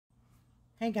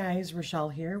Hey guys,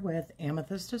 Rachele here with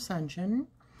Amethyst Ascension,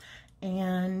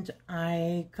 and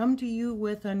I come to you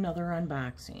with another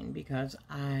unboxing because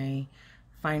I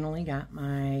finally got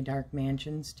my Dark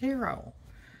Mansions Tarot.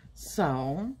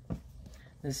 So,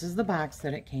 this is the box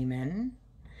that it came in,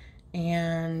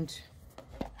 and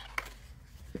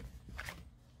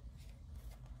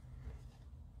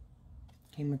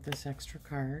came with this extra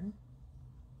card.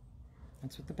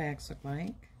 That's what the backs look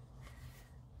like.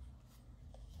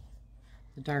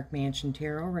 The Dark Mansion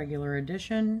Tarot, regular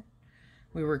edition.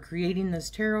 We were creating this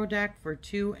tarot deck for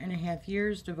 2.5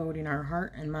 years, devoting our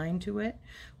heart and mind to it.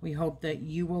 We hope that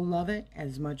you will love it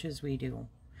as much as we do.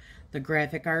 The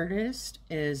graphic artist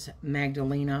is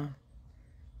Magdalena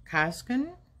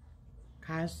Kozkin.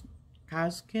 I'm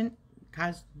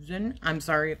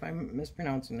sorry if I'm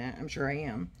mispronouncing that. I'm sure I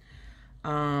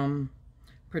am.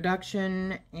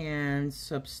 Production and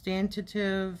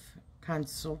substantive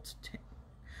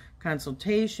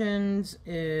consultations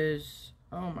is,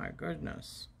 oh my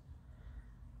goodness,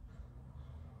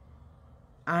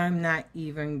 I'm not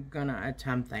even gonna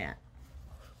attempt that.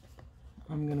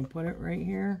 I'm gonna put it right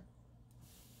here,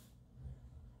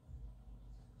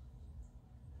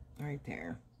 right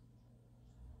there.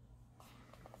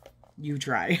 You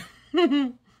try.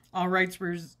 All rights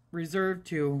reserved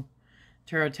to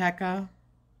Taroteca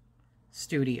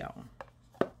Studio.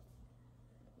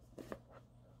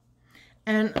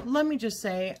 And let me just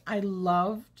say, I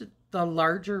loved the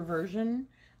larger version.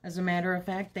 As a matter of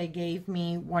fact, they gave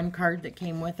me one card that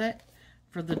came with it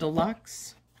for the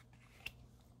deluxe.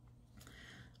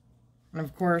 And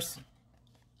of course,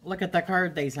 look at the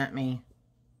card they sent me.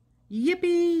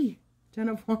 Yippee! 10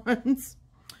 of Wands.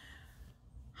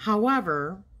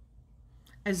 However,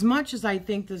 as much as I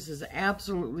think this is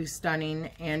absolutely stunning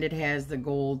and it has the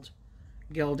gold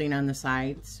gilding on the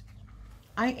sides,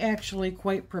 I actually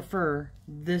quite prefer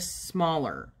this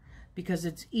smaller because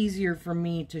it's easier for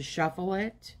me to shuffle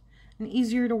it and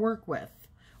easier to work with.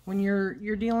 When you're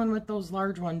dealing with those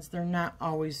large ones, they're not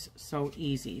always so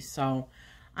easy. So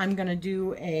I'm going to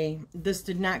do this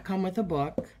did not come with a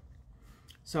book,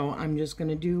 so I'm just going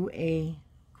to do a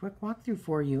quick walkthrough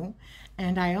for you.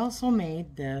 And I also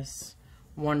made this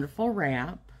wonderful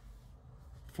wrap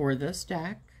for this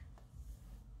deck.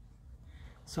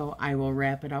 So I will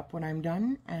wrap it up when I'm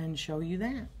done and show you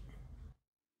that.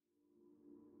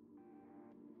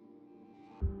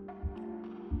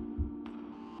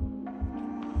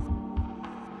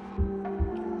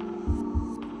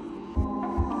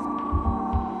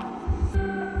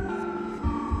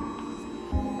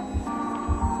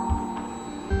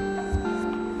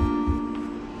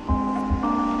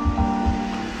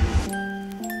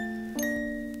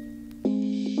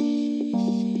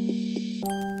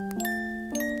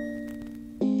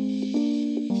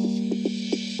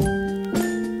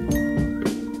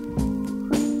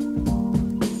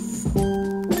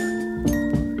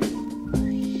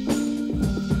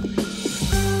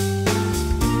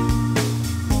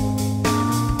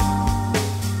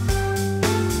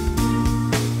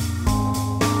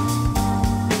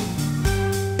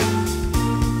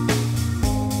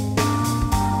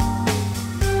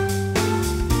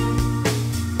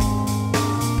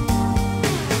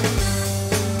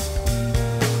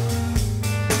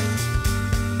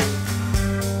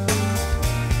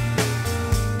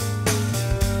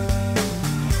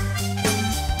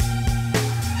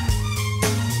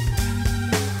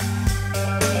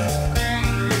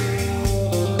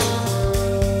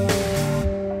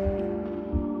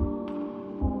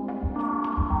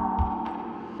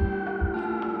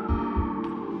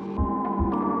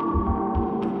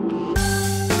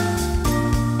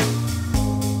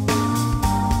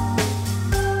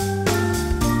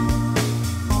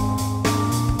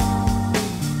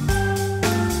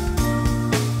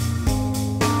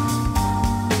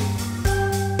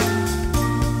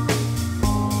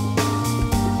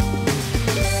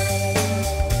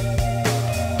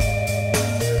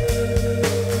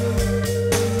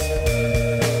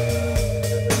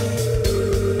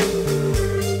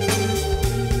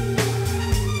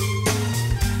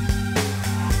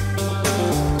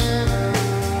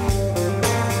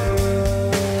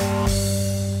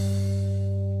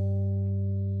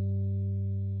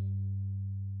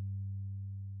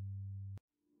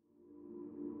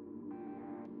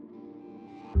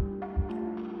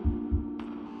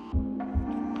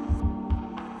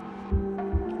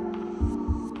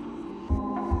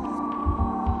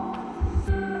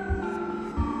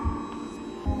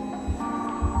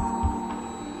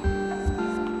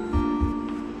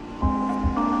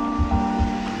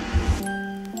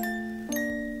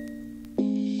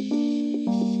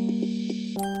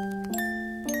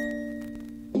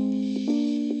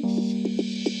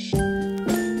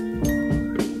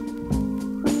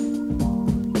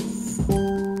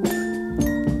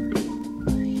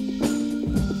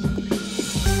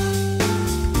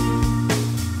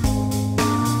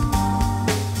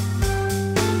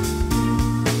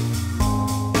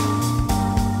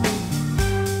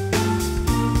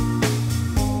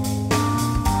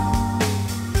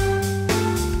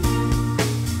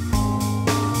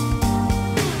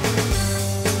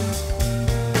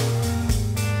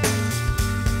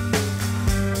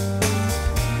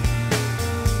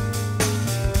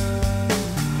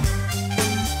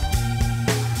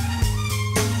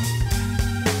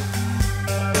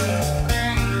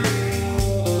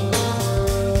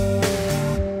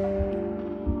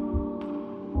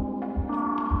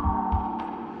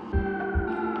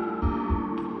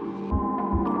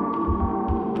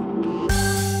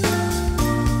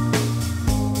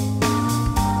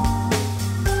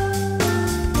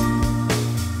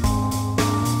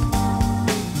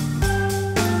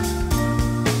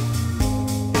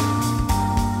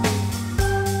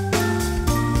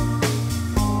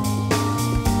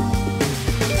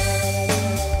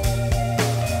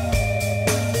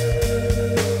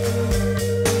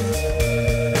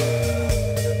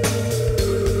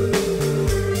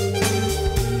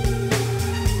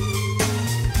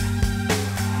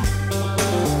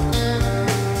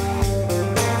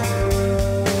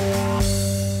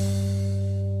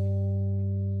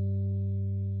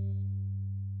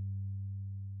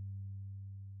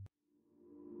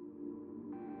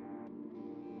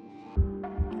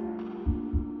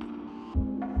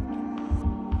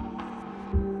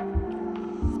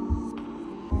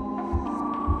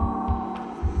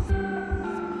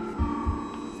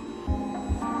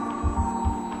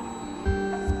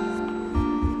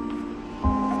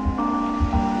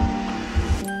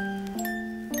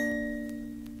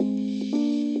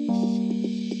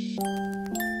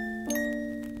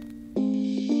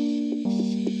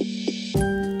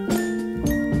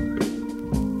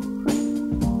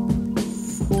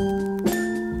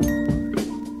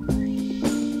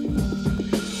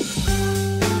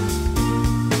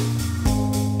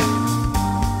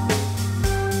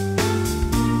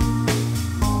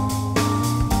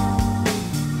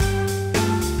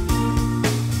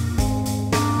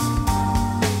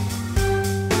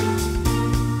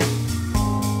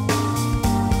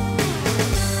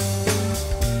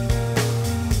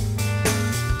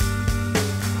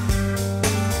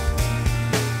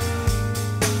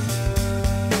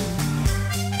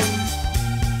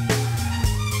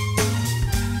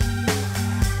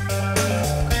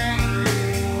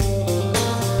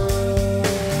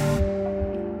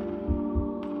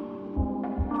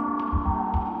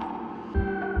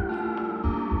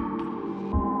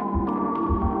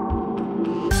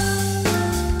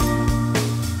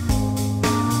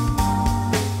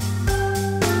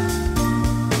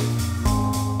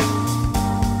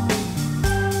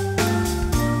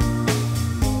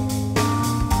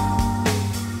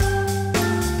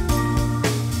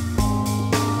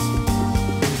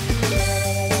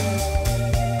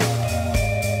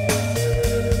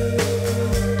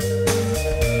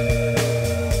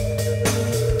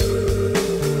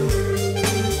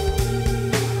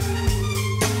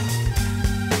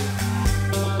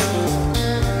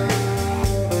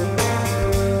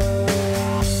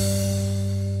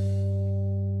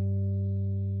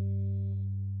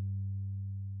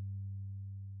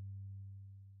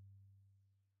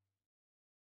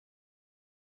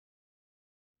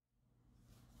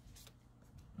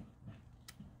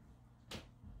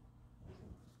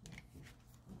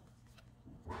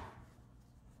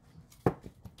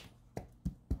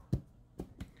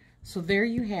 So there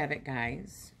you have it,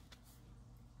 guys.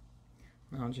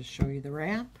 I'll just show you the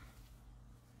wrap.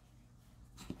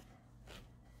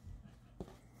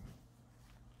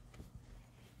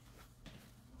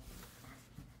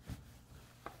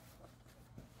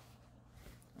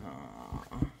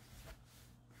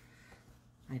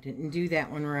 I didn't do that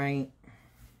one right.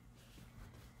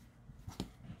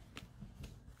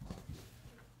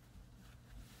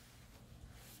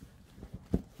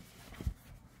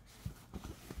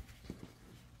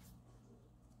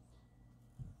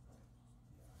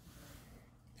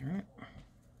 Darn it.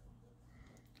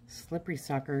 Slippery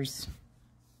suckers.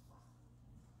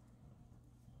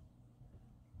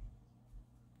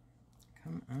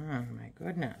 Come on, my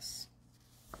goodness.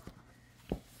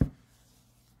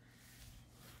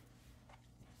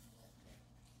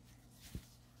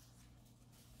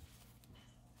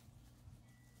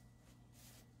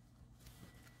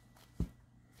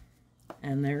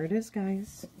 And there it is,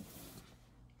 guys.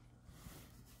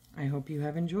 I hope you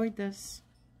have enjoyed this.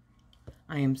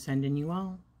 I am sending you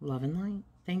all love and light.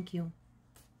 Thank you.